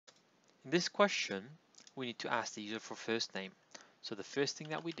In this question, we need to ask the user for first name. So the first thing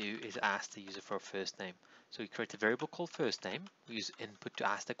that we do is ask the user for first name. So we create a variable called first name. We use input to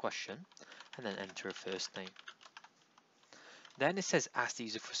ask the question and then enter a first name. Then it says ask the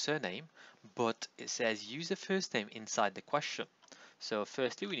user for surname, but it says use the first name inside the question. So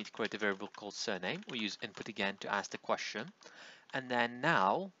firstly, we need to create a variable called surname. We use input again to ask the question. And then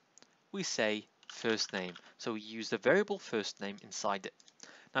now we say first name. So we use the variable first name inside it.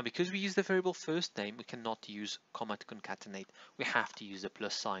 Now, because we use the variable first name, we cannot use comma to concatenate. We have to use the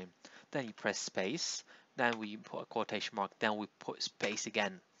plus sign. Then you press space, then we put a quotation mark, then we put space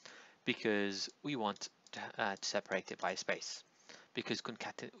again because we want to separate it by a space. Because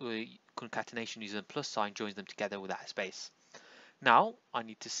concatenation using a plus sign joins them together without a space. Now I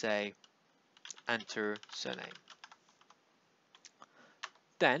need to say enter surname.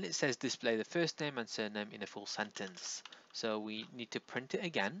 Then it says display the first name and surname in a full sentence. So we need to print it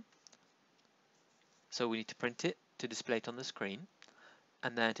again. So we need to print it to display it on the screen.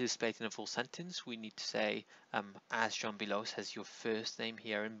 And then to display it in a full sentence, we need to say, as shown below, says your first name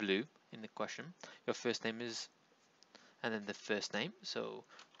here in blue in the question. Your first name is, and then the first name. So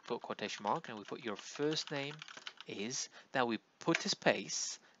put quotation mark and we put your first name is, then we put a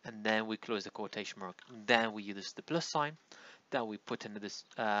space and then we close the quotation mark. Then we use the plus sign. Then we put another,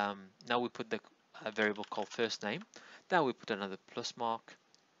 now we put the variable called first name. Then we put another plus mark.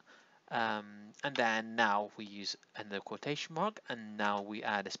 And then now we use another quotation mark and now we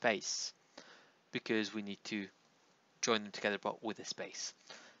add a space because we need to join them together but with a space.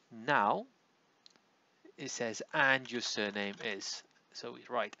 Now it says and your surname is, so we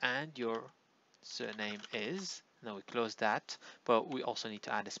write and your surname is, now we close that, but we also need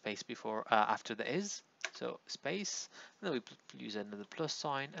to add a space before after the is, so space, and then we use another plus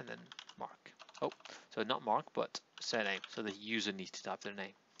sign and then mark. Oh, so not mark but surname, so the user needs to type their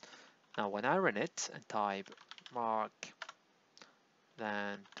name. Now when I run it and type Mark,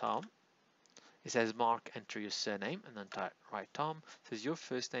 then Tom, it says Mark, enter your surname, and then type write Tom. It says your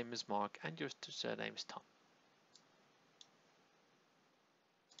first name is Mark and your surname is Tom.